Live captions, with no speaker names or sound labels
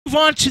move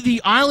on to The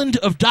Island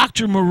of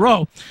Dr.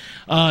 Moreau,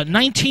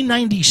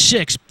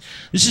 1996.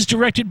 This is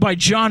directed by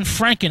John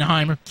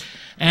Frankenheimer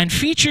and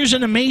features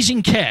an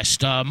amazing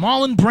cast.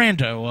 Marlon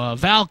Brando,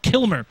 Val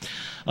Kilmer,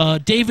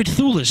 David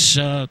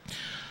Thewlis,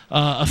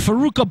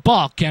 Faruqa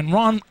Balk, and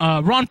Ron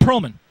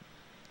Perlman.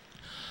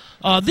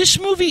 This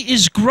movie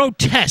is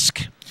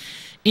grotesque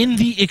in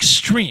the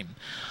extreme.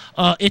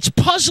 It's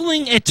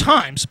puzzling at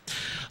times,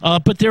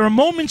 but there are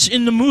moments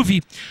in the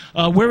movie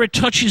where it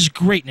touches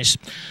greatness.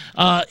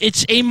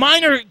 It's a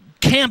minor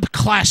camp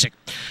classic.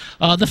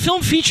 The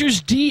film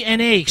features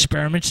DNA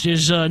experiments.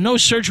 There's no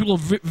surgical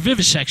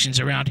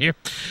vivisections around here.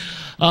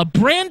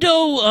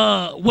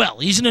 Brando, well,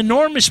 he's an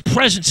enormous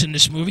presence in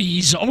this movie.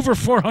 He's over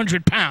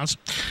 400 pounds,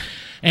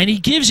 and he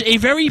gives a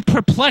very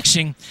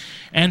perplexing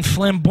and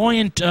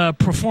flamboyant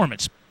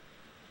performance.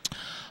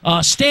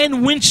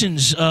 Stan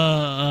Winston's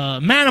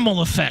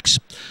manimal effects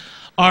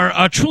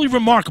are truly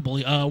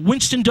remarkable.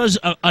 Winston does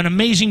an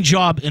amazing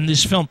job in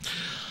this film.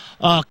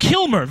 Val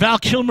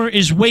Kilmer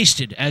is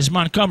wasted as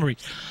Montgomery.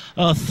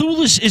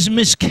 Thewlis is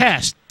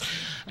miscast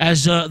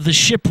as the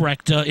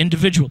shipwrecked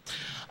individual.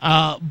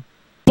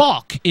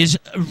 Balk is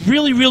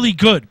really, really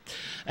good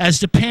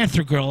as the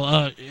Panther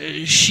Girl.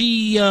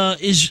 She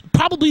is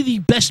probably the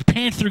best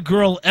Panther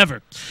Girl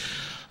ever.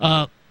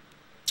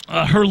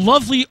 Her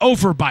lovely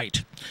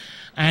overbite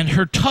and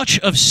her touch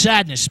of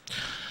sadness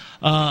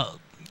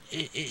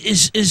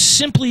is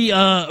simply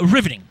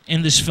riveting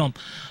in this film.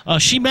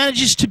 She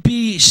manages to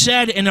be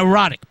sad and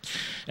erotic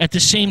at the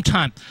same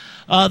time.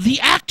 The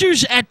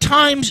actors at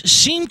times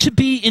seem to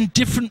be in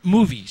different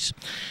movies.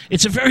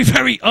 It's a very,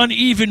 very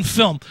uneven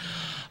film.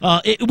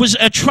 It was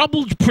a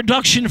troubled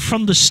production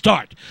from the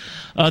start.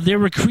 There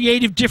were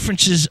creative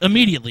differences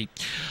immediately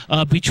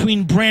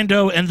between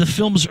Brando and the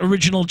film's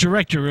original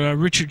director,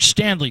 Richard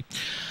Stanley,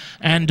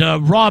 and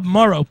Rob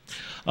Morrow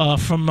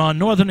from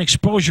Northern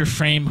Exposure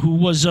fame, who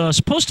was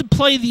supposed to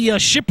play the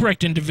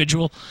shipwrecked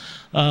individual,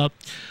 the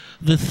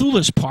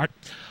Thewlis part.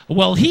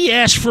 Well, he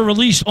asked for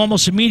release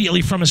almost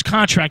immediately from his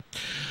contract.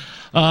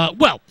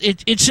 Well,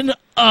 it's an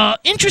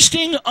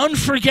interesting,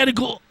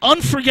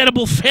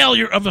 unforgettable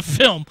failure of a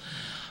film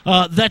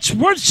that's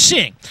worth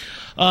seeing.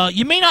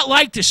 You may not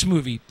like this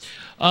movie,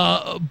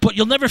 but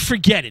you'll never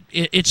forget it.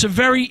 It's a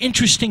very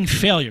interesting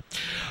failure.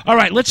 All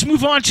right, let's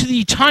move on to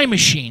The Time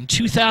Machine,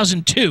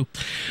 2002,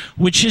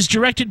 which is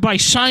directed by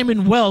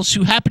Simon Wells,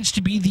 who happens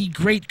to be the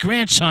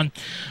great-grandson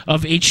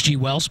of H.G.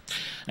 Wells,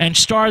 and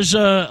stars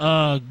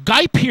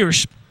Guy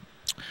Pearce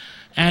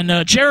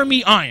and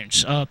Jeremy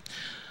Irons.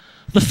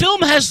 The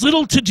film has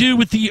little to do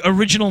with the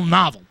original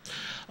novel.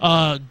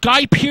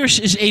 Guy Pearce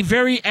is a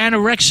very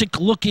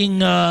anorexic-looking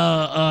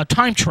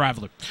time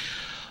traveler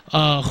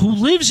who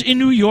lives in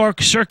New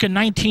York circa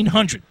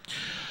 1900.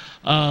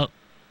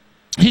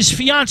 His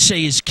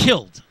fiancée is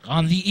killed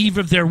on the eve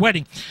of their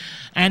wedding,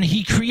 and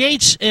he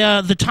creates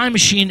the time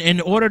machine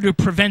in order to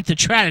prevent the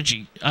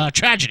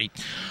tragedy.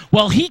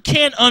 Well, he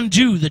can't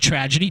undo the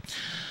tragedy,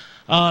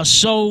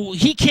 so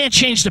he can't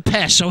change the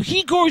past. So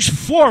he goes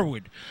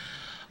forward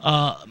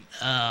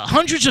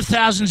hundreds of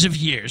thousands of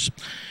years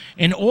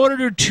in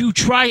order to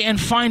try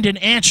and find an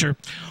answer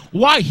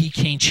why he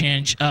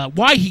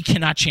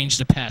cannot change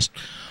the past.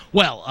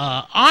 Well,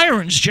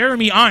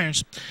 Jeremy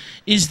Irons,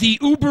 is the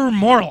Uber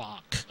Morlock.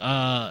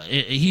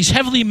 He's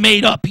heavily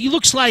made up. He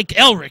looks like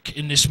Elric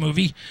in this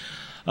movie.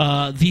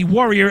 The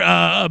warrior,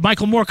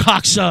 Michael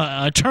Moorcock's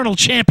eternal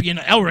champion,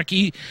 Elric.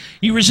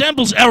 He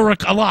resembles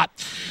Elric a lot.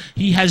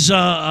 He has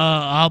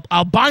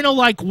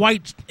albino-like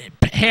white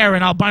hair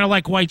and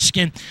albino-like white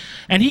skin.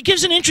 And he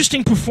gives an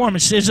interesting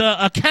performance. There's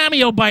a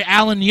cameo by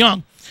Alan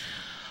Young.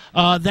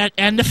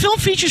 And the film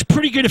features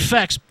pretty good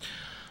effects.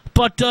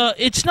 But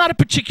it's not a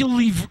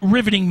particularly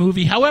riveting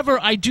movie. However,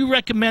 I do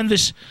recommend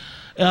this.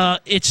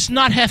 It's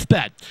not half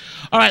bad.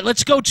 All right,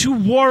 let's go to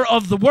War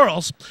of the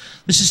Worlds.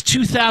 This is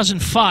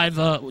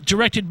 2005,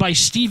 directed by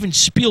Steven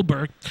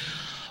Spielberg.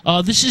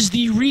 This is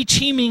the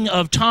re-teaming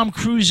of Tom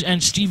Cruise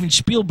and Steven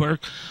Spielberg,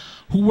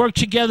 who worked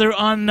together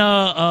on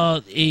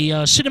a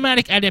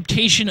cinematic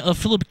adaptation of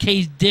Philip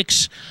K.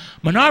 Dick's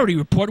Minority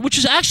Report, which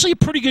is actually a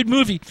pretty good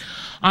movie.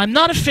 I'm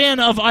not a fan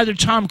of either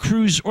Tom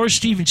Cruise or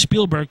Steven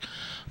Spielberg,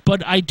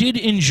 but I did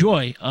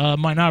enjoy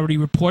Minority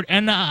Report,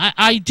 and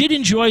I did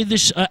enjoy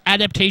this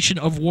adaptation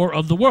of War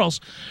of the Worlds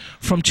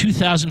from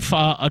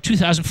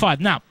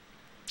 2005. Now,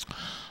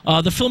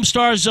 the film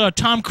stars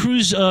Tom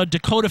Cruise,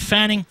 Dakota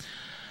Fanning,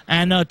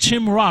 and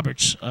Tim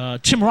Robbins,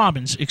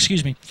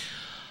 excuse me.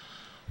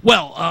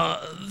 Well,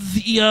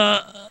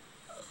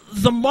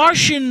 the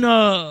Martian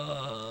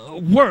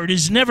word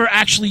is never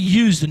actually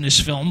used in this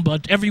film,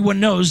 but everyone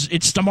knows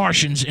it's the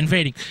Martians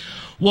invading.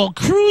 Well,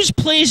 Cruise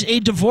plays a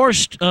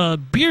divorced,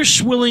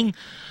 beer-swilling,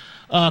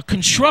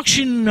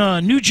 construction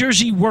New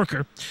Jersey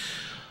worker,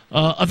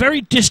 a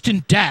very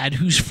distant dad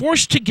who's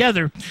forced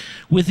together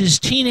with his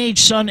teenage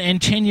son and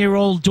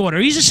 10-year-old daughter.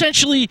 He's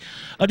essentially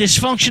a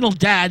dysfunctional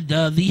dad,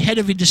 the head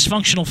of a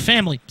dysfunctional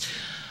family.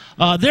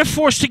 They're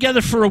forced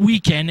together for a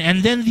weekend,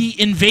 and then the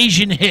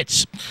invasion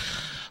hits.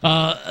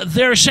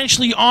 They're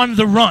essentially on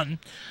the run.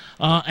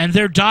 and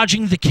they're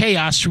dodging the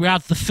chaos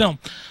throughout the film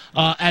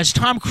as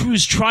Tom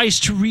Cruise tries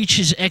to reach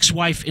his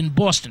ex-wife in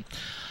Boston.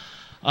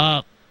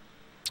 A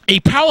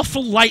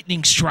powerful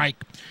lightning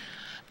strike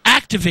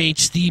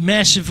activates the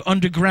massive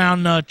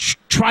underground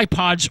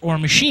tripods or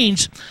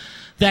machines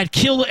that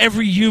kill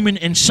every human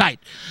in sight.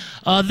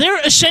 They're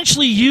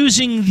essentially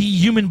using the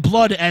human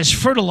blood as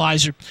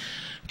fertilizer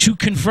to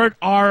convert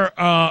our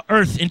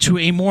Earth into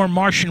a more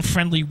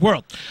Martian-friendly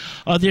world.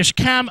 There's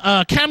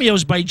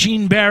cameos by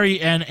Gene Barry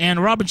and Anne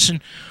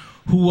Robinson,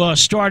 who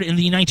starred in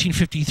the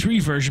 1953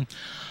 version.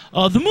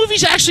 The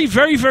movie's actually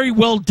very, very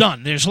well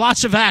done. There's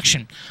lots of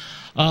action.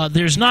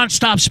 There's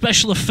non-stop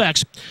special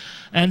effects.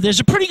 And there's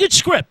a pretty good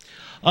script.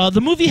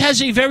 The movie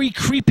has a very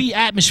creepy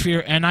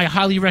atmosphere, and I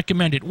highly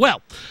recommend it.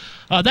 Well,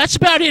 that's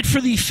about it for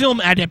the film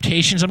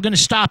adaptations. I'm going to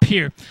stop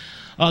here.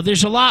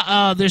 There's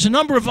a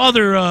number of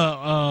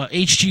other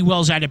H.G.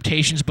 Wells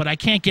adaptations, but I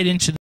can't get into